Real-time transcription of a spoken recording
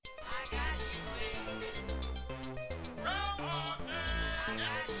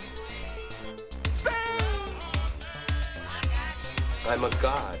I'm a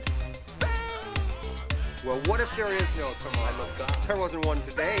god. Well, what if there is no tomorrow? I'm a god. There wasn't one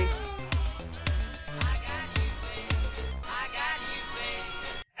today.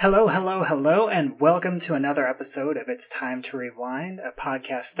 Hello, hello, hello, and welcome to another episode of It's Time to Rewind, a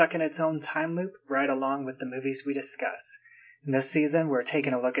podcast stuck in its own time loop right along with the movies we discuss. In this season, we're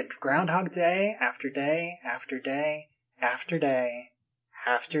taking a look at Groundhog Day after day after day after day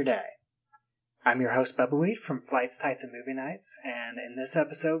after day. I'm your host, Bubba Wheat from Flights, Tights, and Movie Nights, and in this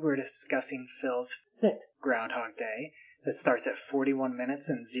episode, we're discussing Phil's sixth Groundhog Day that starts at 41 minutes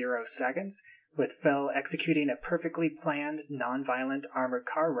and 0 seconds, with Phil executing a perfectly planned, non-violent armored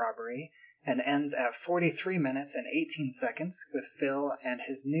car robbery, and ends at 43 minutes and 18 seconds with Phil and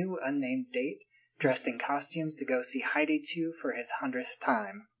his new unnamed date dressed in costumes to go see Heidi 2 for his 100th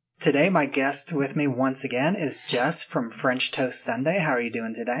time. Today, my guest with me once again is Jess from French Toast Sunday. How are you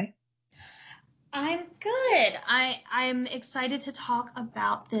doing today? I'm good. I'm excited to talk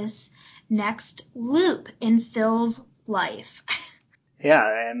about this next loop in Phil's life.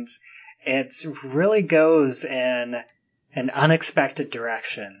 Yeah, and it really goes in an unexpected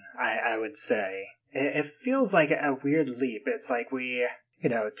direction, I would say. It feels like a weird leap. It's like 2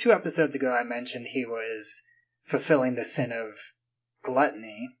 episodes ago I mentioned he was fulfilling the sin of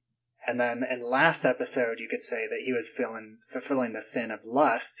gluttony, and then in the last episode you could say that he was fulfilling the sin of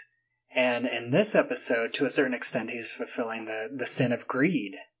lust, and in this episode, to a certain extent, he's fulfilling the sin of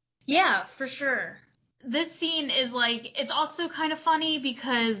greed. Yeah, for sure. This scene is it's also kind of funny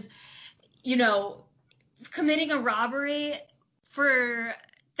because, committing a robbery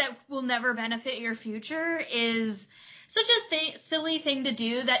that will never benefit your future is such a silly thing to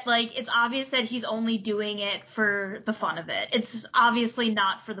do that, it's obvious that he's only doing it for the fun of it. It's obviously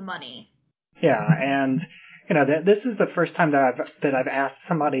not for the money. Yeah, and this is the first time that I've asked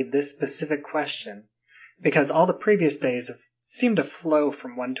somebody this specific question, because all the previous days have seemed to flow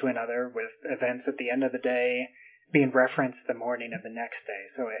from one to another, with events at the end of the day being referenced the morning of the next day.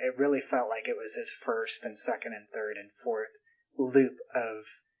 So it really felt like it was his first and second and third and fourth loop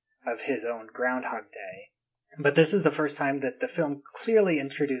of his own Groundhog Day. But this is the first time that the film clearly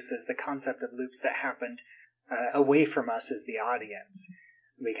introduces the concept of loops that happened away from us as the audience,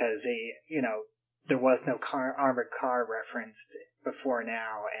 because there was no armored car referenced before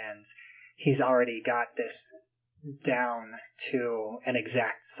now, and he's already got this down to an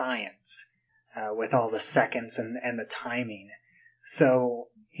exact science with all the seconds and the timing. So,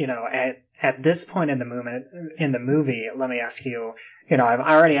 at this point in the movie, let me ask you, I've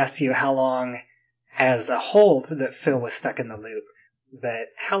already asked you how long as a whole that Phil was stuck in the loop, but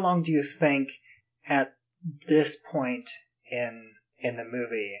how long do you think at this point in the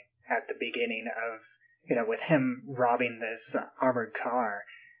movie, at the beginning of, with him robbing this armored car,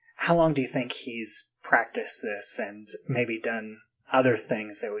 how long do you think he's practiced this and maybe done other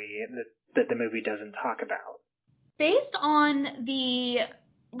things that the movie doesn't talk about? Based on the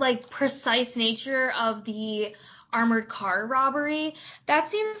precise nature of the armored car robbery, that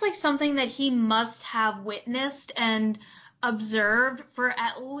seems like something that he must have witnessed and observed for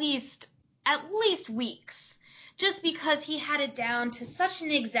at least weeks, just because he had it down to such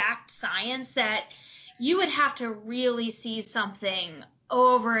an exact science that you would have to really see something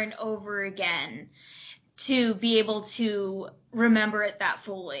over and over again to be able to remember it that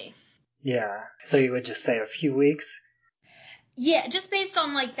fully. Yeah. So you would just say a few weeks? Yeah, just based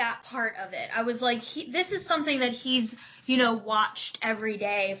on that part of it. I was like, this is something that he's, watched every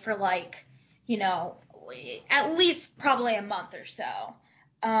day for at least probably a month or so.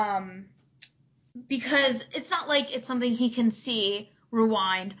 Because it's not like it's something he can see,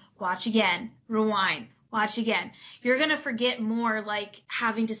 rewind, watch again, rewind, watch again. You're going to forget more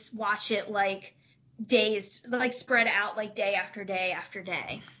having to watch it days, spread out day after day after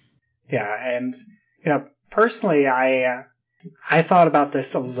day. Yeah, and, personally, I thought about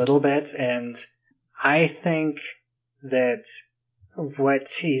this a little bit, and I think that what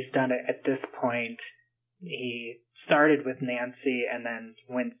he's done at this point, he started with Nancy and then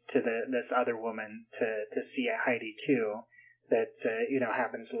went to this other woman to see Heidi 2 that,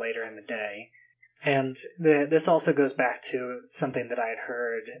 happens later in the day. And this also goes back to something that I had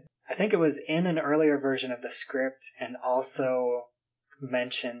heard. I think it was in an earlier version of the script and also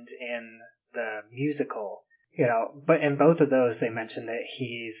mentioned in the musical. But in both of those, they mentioned that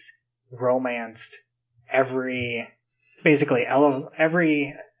he's romanced every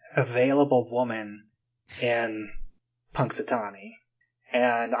available woman in Punxsutawney.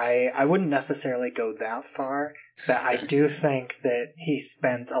 And I wouldn't necessarily go that far, but I do think that he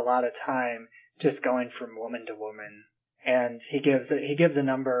spent a lot of time just going from woman to woman. And he gives a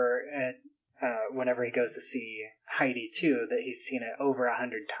number whenever he goes to see Heidi too, that he's seen it over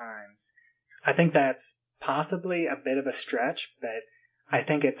 100 times. I think that's possibly a bit of a stretch, but I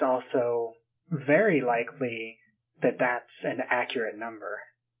think it's also very likely that that's an accurate number.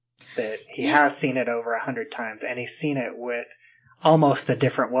 That he has seen it over 100 times, and he's seen it with almost a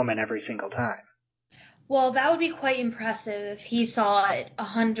different woman every single time. Well, that would be quite impressive if he saw it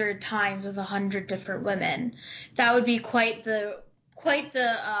 100 times with 100 different women. That would be quite the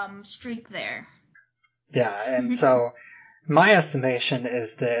streak there. Yeah, and so my estimation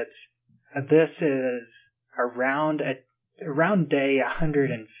is that this is around day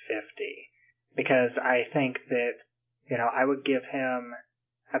 150, because I think that, I would give him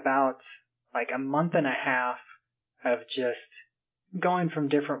about like a month and a half of just going from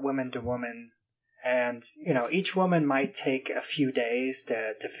different woman to woman. And, each woman might take a few days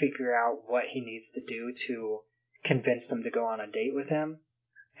to figure out what he needs to do to convince them to go on a date with him.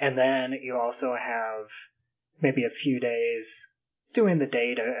 And then you also have maybe a few days doing the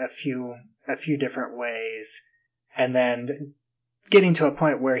date a few different ways, and then getting to a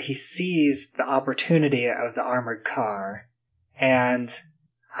point where he sees the opportunity of the armored car. And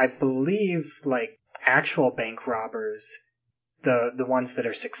I believe, like, actual bank robbers, the ones that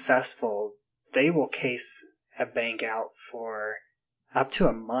are successful, they will case a bank out for up to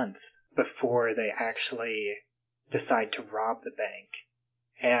a month before they actually decide to rob the bank.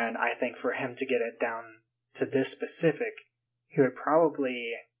 And I think for him to get it down to this specific, he would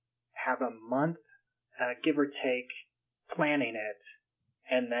probably have a month, give or take, planning it,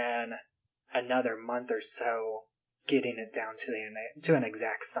 and then another month or so getting it down to an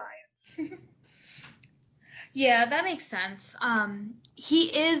exact science. Yeah, that makes sense. He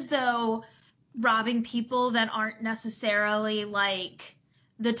is, though, robbing people that aren't necessarily, like,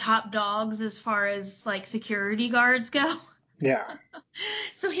 the top dogs as far as, like, security guards go. Yeah.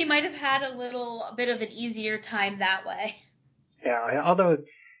 So he might have had a little bit of an easier time that way. Yeah, although,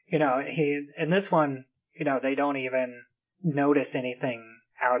 he in this one, they don't even notice anything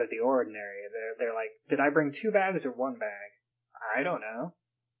out of the ordinary. They're like, did I bring 2 bags or 1 bag? I don't know.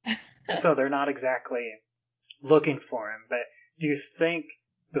 So they're not exactly looking for him. But do you think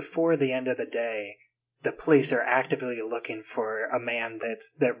before the end of the day, the police are actively looking for a man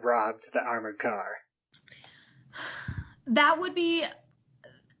that robbed the armored car? That would be...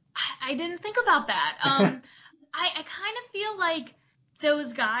 I didn't think about that. I kind of feel like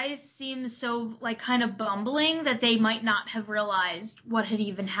those guys seem so, like, kind of bumbling that they might not have realized what had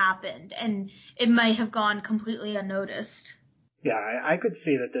even happened, and it might have gone completely unnoticed. Yeah, I could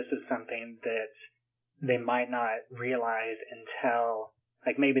see that this is something that they might not realize until,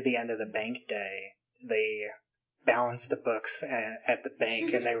 like, maybe the end of the bank day. They balance the books at the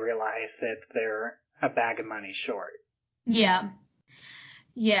bank and they realize that they're a bag of money short. Yeah.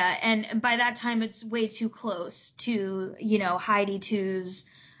 Yeah, and by that time it's way too close to, Heidi 2's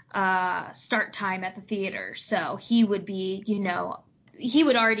start time at the theater. So he would be, he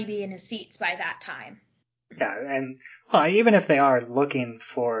would already be in his seats by that time. Yeah, and well, even if they are looking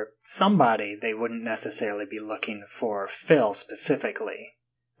for somebody, they wouldn't necessarily be looking for Phil specifically.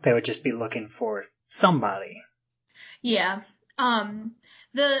 They would just be looking for somebody. Yeah.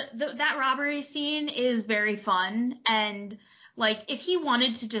 That robbery scene is very fun, and, like, if he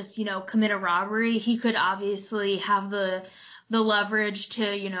wanted to just, commit a robbery, he could obviously have the leverage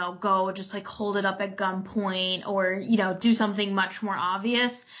to, go just, like, hold it up at gunpoint or, do something much more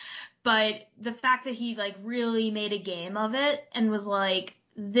obvious. But the fact that he, like, really made a game of it and was like,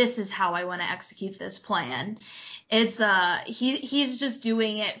 this is how I want to execute this plan. It's he's just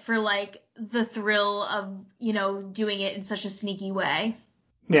doing it for, like, the thrill of, doing it in such a sneaky way.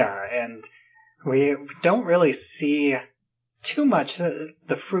 Yeah, and we don't really see too much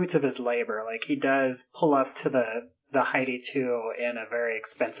the fruits of his labor. Like, he does pull up to the Heidi 2 in a very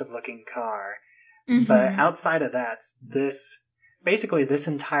expensive looking car. Mm-hmm. But outside of that, this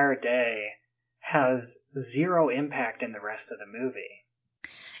entire day has zero impact in the rest of the movie.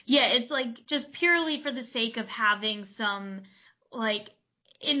 Yeah, it's, like, just purely for the sake of having some, like,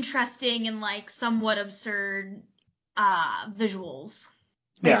 interesting and, like, somewhat absurd visuals.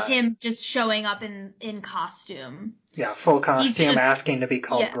 Like, Yeah. him just showing up in costume. Yeah, full costume, just, asking to be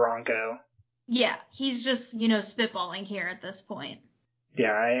called Bronco. Yeah, he's just, spitballing here at this point.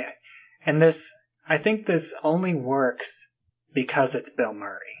 Yeah, I think this only works because it's Bill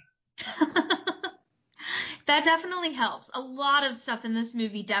Murray. That definitely helps. A lot of stuff in this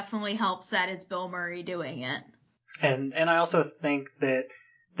movie definitely helps that it's Bill Murray doing it. And I also think that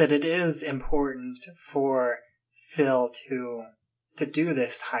it is important for Phil to do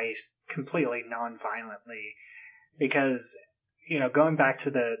this heist completely non-violently, because, going back to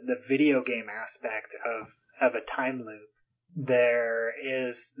the video game aspect of a time loop, there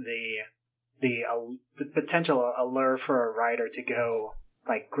is the potential allure for a writer to go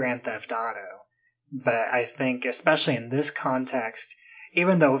like Grand Theft Auto. But I think, especially in this context,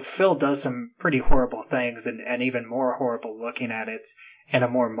 even though Phil does some pretty horrible things and even more horrible looking at it in a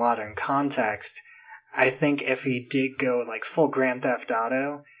more modern context, I think if he did go like full Grand Theft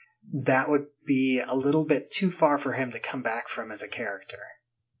Auto, that would be a little bit too far for him to come back from as a character.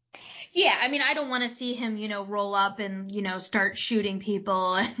 Yeah, I mean, I don't want to see him, roll up and, start shooting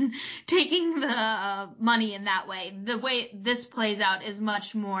people and taking the money in that way. The way this plays out is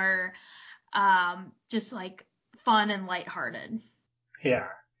much more just like fun and lighthearted. Yeah.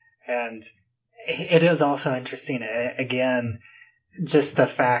 And it is also interesting, again, just the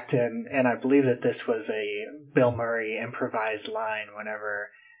fact, and I believe that this was a Bill Murray improvised line whenever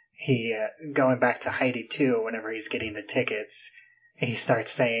he, going back to Heidi 2, whenever he's getting the tickets, he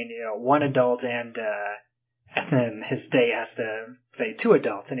starts saying, one adult and then his day has to say 2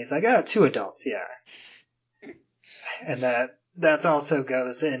 adults, and he's like, 2 adults, yeah. And that also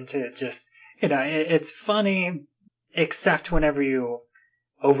goes into just, it's funny, except whenever you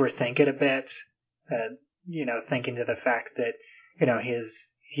overthink it a bit, thinking to the fact that,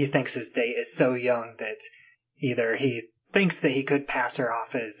 he thinks his date is so young that either he thinks that he could pass her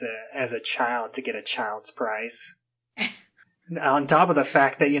off as a child to get a child's price. On top of the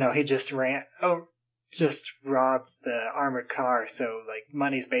fact that, he just robbed the armored car, so, like,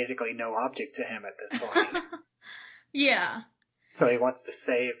 money's basically no object to him at this point. Yeah. So he wants to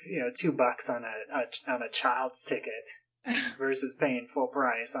save, $2 on a child's ticket versus paying full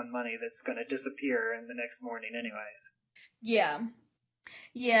price on money that's going to disappear in the next morning anyways. Yeah.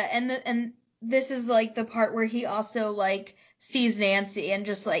 Yeah, and this is like the part where he also like sees Nancy and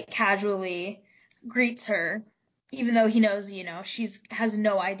just like casually greets her, even though he knows, has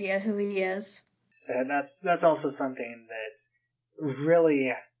no idea who he is. And that's also something that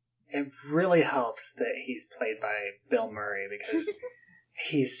really helps that he's played by Bill Murray, because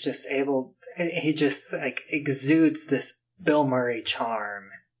he's just he just like exudes this Bill Murray charm.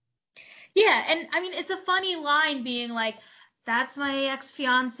 Yeah, and I mean, it's a funny line being like, that's my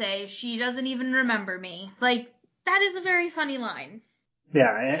ex-fiance, she doesn't even remember me. Like, that is a very funny line.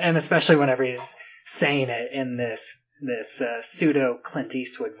 Yeah, and especially whenever he's saying it in this pseudo Clint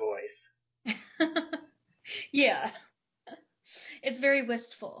Eastwood voice. Yeah. It's very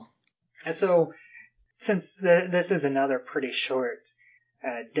wistful. So, since this is another pretty short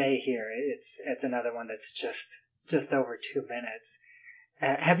day here, it's another one that's just over 2 minutes.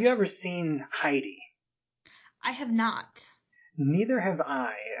 Have you ever seen Heidi? I have not. Neither have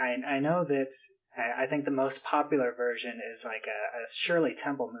I. I know that I think the most popular version is like a Shirley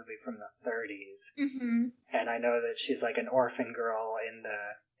Temple movie from the 30s. Mm-hmm. And I know that she's like an orphan girl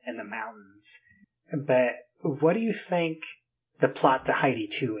in the mountains. But what do you think the plot to Heidi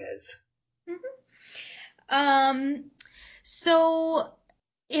 2 is? Mm-hmm. So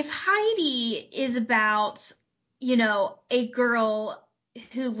if Heidi is about, a girl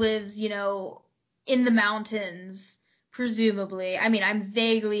who lives, in the mountains, presumably. I mean, I'm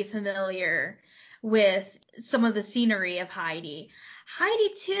vaguely familiar with some of the scenery of Heidi.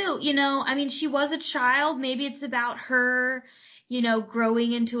 Heidi too, I mean, she was a child. Maybe it's about her,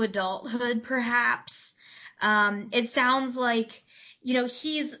 growing into adulthood, perhaps. It sounds like,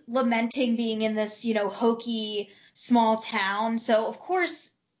 he's lamenting being in this, hokey small town. So, of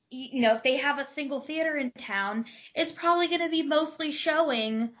course, if they have a single theater in town, it's probably going to be mostly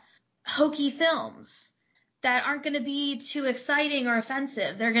showing hokey films that aren't going to be too exciting or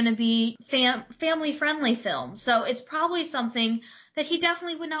offensive. They're going to be family-friendly films. So it's probably something that he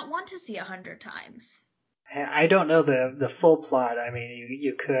definitely would not want to see 100 times. I don't know the full plot. I mean,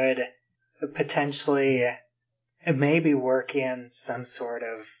 you could potentially maybe work in some sort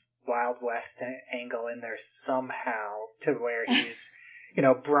of Wild West angle in there somehow to where he's,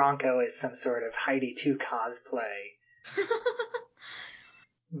 Bronco is some sort of Heidi 2 cosplay.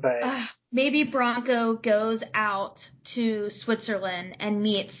 But maybe Bronco goes out to Switzerland and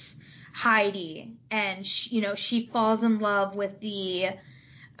meets Heidi, and she falls in love with the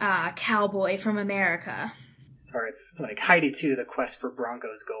cowboy from America. Or it's like Heidi 2, the quest for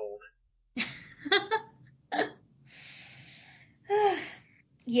Bronco's gold.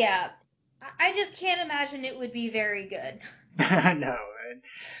 Yeah, I just can't imagine it would be very good. No,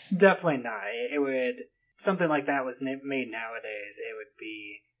 definitely not. It would, something like that was made nowadays, it would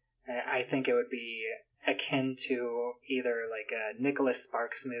be, I think it would be akin to either like a Nicholas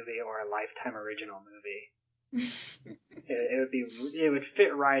Sparks movie or a Lifetime original movie. It would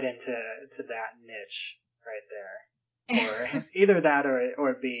fit right into that niche right there. or either that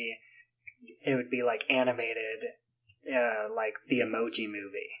or be it would be like animated, like the Emoji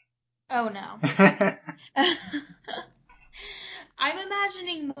Movie. Oh no. I'm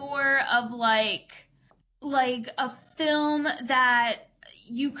imagining more of like a film that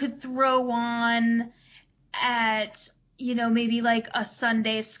you could throw on at, maybe like a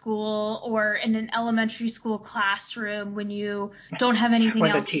Sunday school or in an elementary school classroom when you don't have anything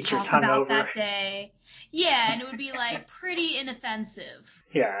When the else to teacher's talk about hungover. that day. Yeah, and it would be like pretty inoffensive.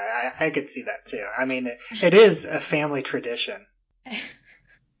 Yeah, I could see that too. I mean, it is a family tradition.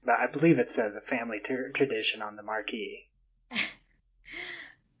 But I believe it says a family tradition on the marquee.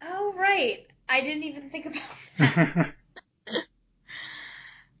 Oh, right. I didn't even think about that.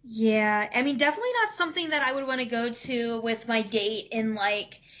 Yeah, I mean, definitely not something that I would want to go to with my date in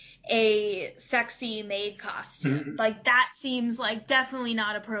like a sexy maid costume. Like that seems like definitely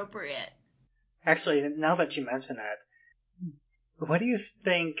not appropriate. Actually, now that you mention that, what do you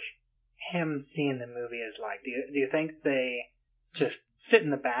think him seeing the movie is like? Do you think they just sit in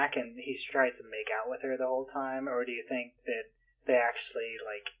the back and he tries to make out with her the whole time, or do you think that they actually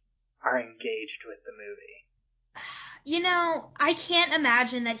like are engaged with the movie? I can't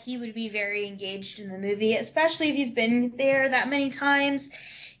imagine that he would be very engaged in the movie, especially if he's been there that many times.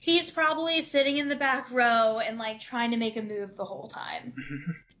 He's probably sitting in the back row and like trying to make a move the whole time.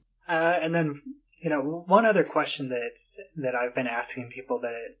 And then, one other question that I've been asking people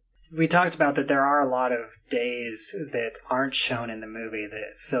that we talked about that there are a lot of days that aren't shown in the movie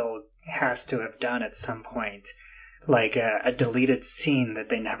that Phil has to have done at some point, like a deleted scene that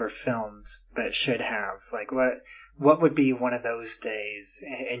they never filmed but should have. Like what would be one of those days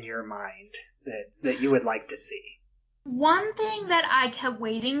in your mind that you would like to see? One thing that I kept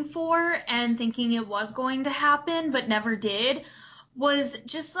waiting for and thinking it was going to happen but never did was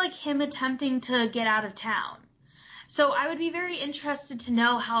just like him attempting to get out of town. So I would be very interested to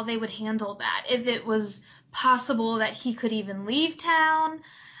know how they would handle that. If it was possible that he could even leave town,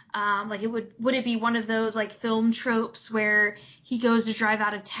 like would it be one of those like film tropes where he goes to drive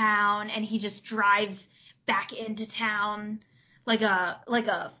out of town and he just drives back into town like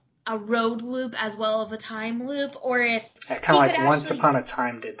a road loop as well as a time loop, or if Kind of he like could Once actually. Upon a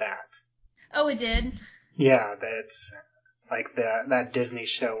Time did that. Oh, it did. Yeah, that's like that Disney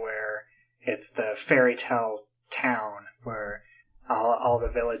show where it's the fairy tale town where all the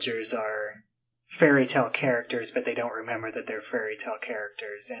villagers are fairy tale characters, but they don't remember that they're fairy tale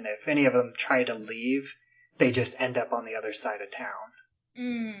characters. And if any of them try to leave, they just end up on the other side of town.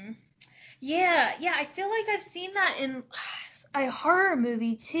 Mm. Yeah, I feel like I've seen that in a horror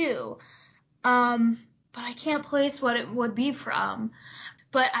movie too. But I can't place what it would be from.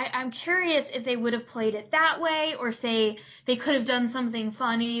 But I'm curious if they would have played it that way, or if they could have done something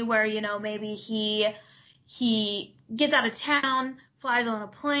funny where, maybe he gets out of town, flies on a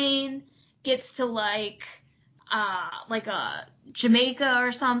plane, gets to like a Jamaica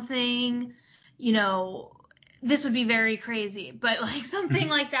or something, you know, this would be very crazy, but like something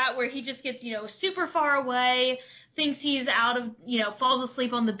like that where he just gets, super far away, thinks he's out of, falls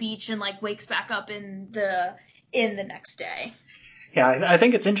asleep on the beach and like wakes back up in the next day. Yeah, I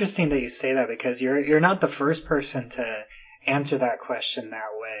think it's interesting that you say that because you're not the first person to answer that question that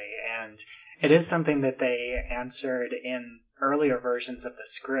way, and it is something that they answered in earlier versions of the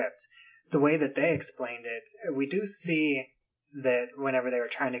script. The way that they explained it, we do see that whenever they were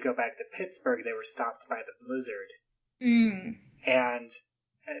trying to go back to Pittsburgh, they were stopped by the blizzard. Mm. And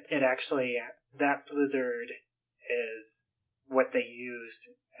it actually, that blizzard is what they used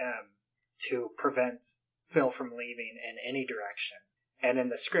to prevent Phil from leaving in any direction. And in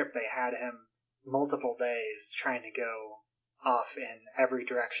the script, they had him multiple days trying to go off in every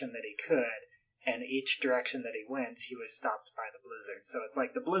direction that he could, and each direction that he went, he was stopped by the blizzard. So it's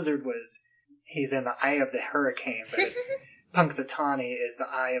like the blizzard he's in the eye of the hurricane, but it's Punxsutawney is the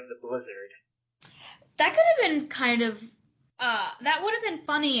eye of the blizzard. That could have been that would have been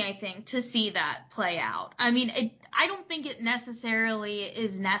funny, I think, to see that play out. I mean, I don't think it necessarily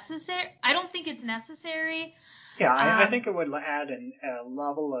is necessary. I don't think it's necessary. Yeah, I think it would add a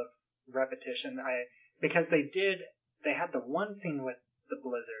level of repetition. Because they had the one scene with the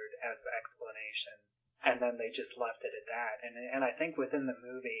blizzard as the explanation, and then they just left it at that. And I think within the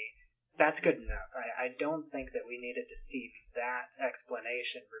movie, that's good enough. I don't think that we needed to see that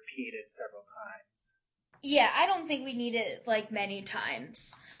explanation repeated several times. Yeah, I don't think we need it like many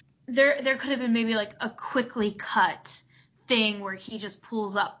times. There could have been maybe like a quickly cut thing where he just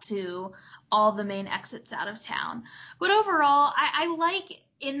pulls up to all the main exits out of town. But overall, I like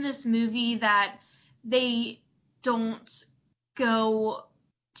in this movie that they don't go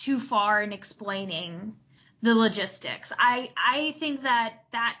too far in explaining the logistics. I think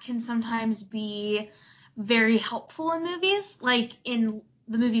that can sometimes be very helpful in movies. Like in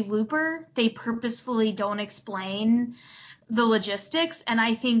the movie Looper, they purposefully don't explain the logistics, and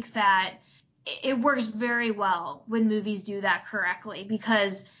I think that it works very well when movies do that correctly,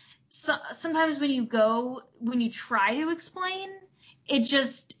 because sometimes when you try to explain,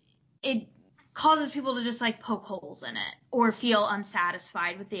 it causes people to just like poke holes in it or feel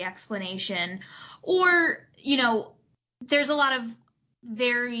unsatisfied with the explanation, or there's a lot of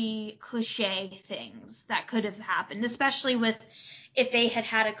very cliche things that could have happened, especially if they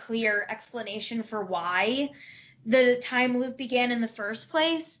had a clear explanation for why the time loop began in the first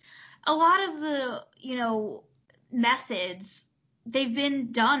place. A lot of the methods, they've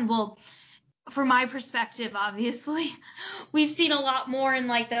been done well. From my perspective, obviously, we've seen a lot more in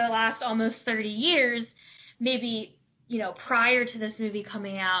like the last almost 30 years. Maybe, prior to this movie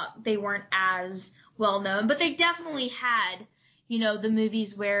coming out, they weren't as well known, but they definitely had, the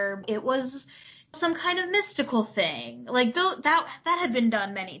movies where it was some kind of mystical thing. Like that had been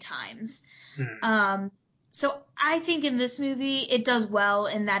done many times. So I think in this movie, it does well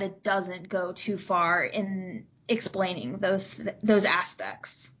in that it doesn't go too far in explaining those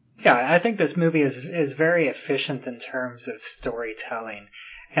aspects. Yeah, I think this movie is very efficient in terms of storytelling.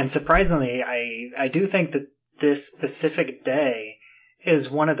 And surprisingly, I do think that this specific day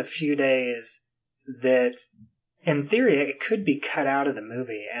is one of the few days that, in theory, it could be cut out of the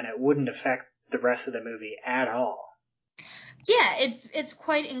movie and it wouldn't affect the rest of the movie at all. Yeah, it's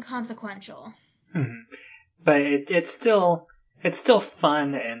quite inconsequential. Mm-hmm. But it's still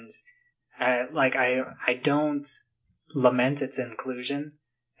fun, and I don't lament its inclusion.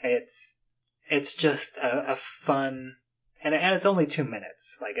 It's just a fun, and it's only 2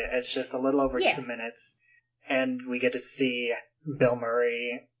 minutes. Like it's just a little over 2 minutes, and we get to see Bill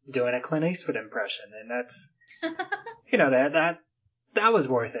Murray doing a Clint Eastwood impression, and that's that was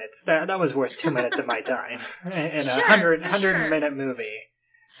worth it. That was worth 2 minutes of my time in a 100-minute movie.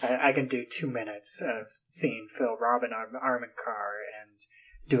 I can do 2 minutes of seeing Phil rob an armored car and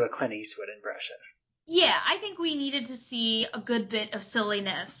do a Clint Eastwood impression. Yeah, I think we needed to see a good bit of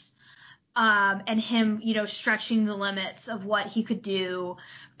silliness, and him, stretching the limits of what he could do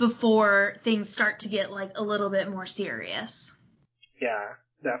before things start to get like a little bit more serious. Yeah,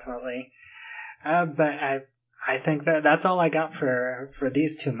 definitely. But I think that's all I got for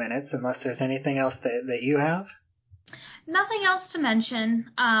these 2 minutes, unless there's anything else that you have. Nothing else to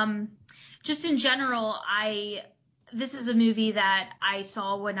mention. Just in general, this is a movie that I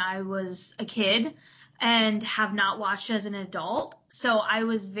saw when I was a kid and have not watched as an adult. So I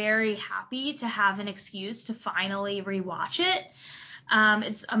was very happy to have an excuse to finally rewatch it.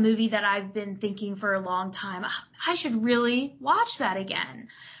 It's a movie that I've been thinking for a long time, I should really watch that again.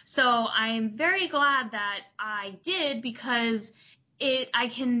 So I'm very glad that I did, because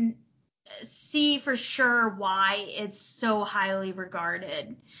I can see for sure why it's so highly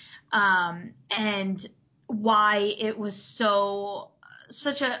regarded, and why it was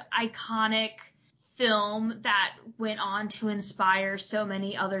such an iconic film that went on to inspire so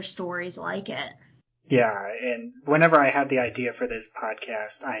many other stories like it. Yeah, and whenever I had the idea for this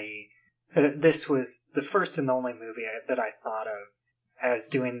podcast, this was the first and only movie that I thought of as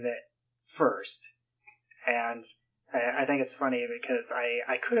doing it first. And I think it's funny because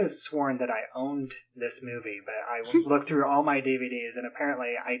I could have sworn that I owned this movie, but I looked through all my DVDs and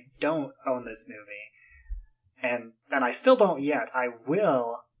apparently I don't own this movie. And I still don't yet. I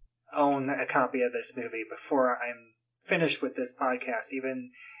will own a copy of this movie before I'm finished with this podcast,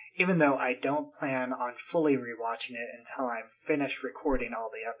 even though I don't plan on fully rewatching it until I'm finished recording all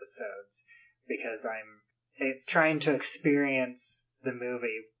the episodes, because I'm trying to experience the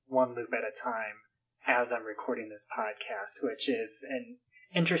movie one loop at a time as I'm recording this podcast, which is an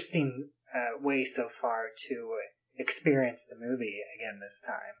interesting way so far to experience the movie again this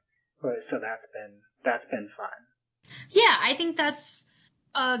time. So that's been fun. Yeah, I think that's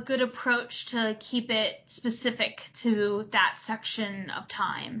a good approach to keep it specific to that section of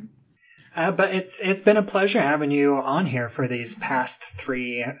time. But it's been a pleasure having you on here for these past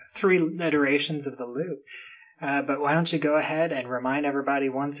three iterations of the loop. But why don't you go ahead and remind everybody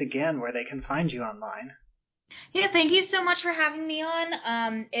once again where they can find you online? Yeah, thank you so much for having me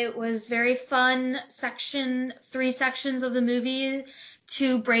on. It was very fun. 3 sections of the movie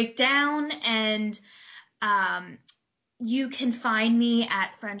to break down, and you can find me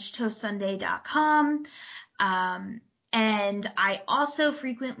at FrenchToastSunday.com. And I also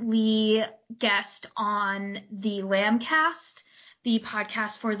frequently guest on the Lambcast, the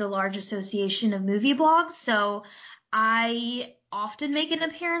podcast for the Large Association of Movie Blogs. So I often make an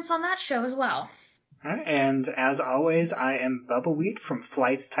appearance on that show as well. All right, and as always, I am Bubba Wheat from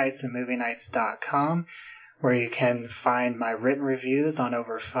Flights, Tights, and MovieNights.com, where you can find my written reviews on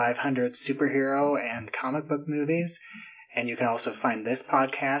over 500 superhero and comic book movies. And you can also find this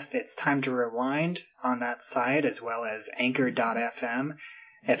podcast, It's Time to Rewind, on that site, as well as Anchor.fm.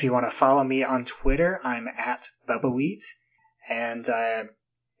 If you want to follow me on Twitter, I'm at Bubba Wheat. And,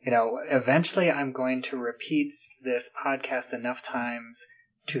 eventually I'm going to repeat this podcast enough times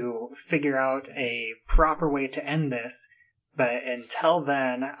to figure out a proper way to end this. But until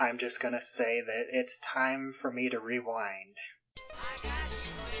then, I'm just going to say that it's time for me to rewind.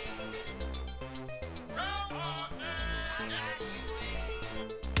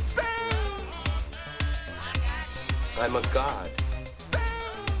 I'm a god.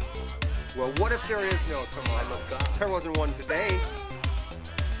 Well, what if there is no tomorrow? I'm a god. There wasn't one today.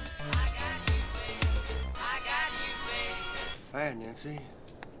 Hi, Nancy.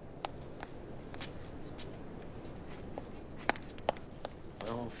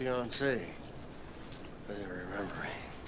 My old fiancée. Doesn't remember me.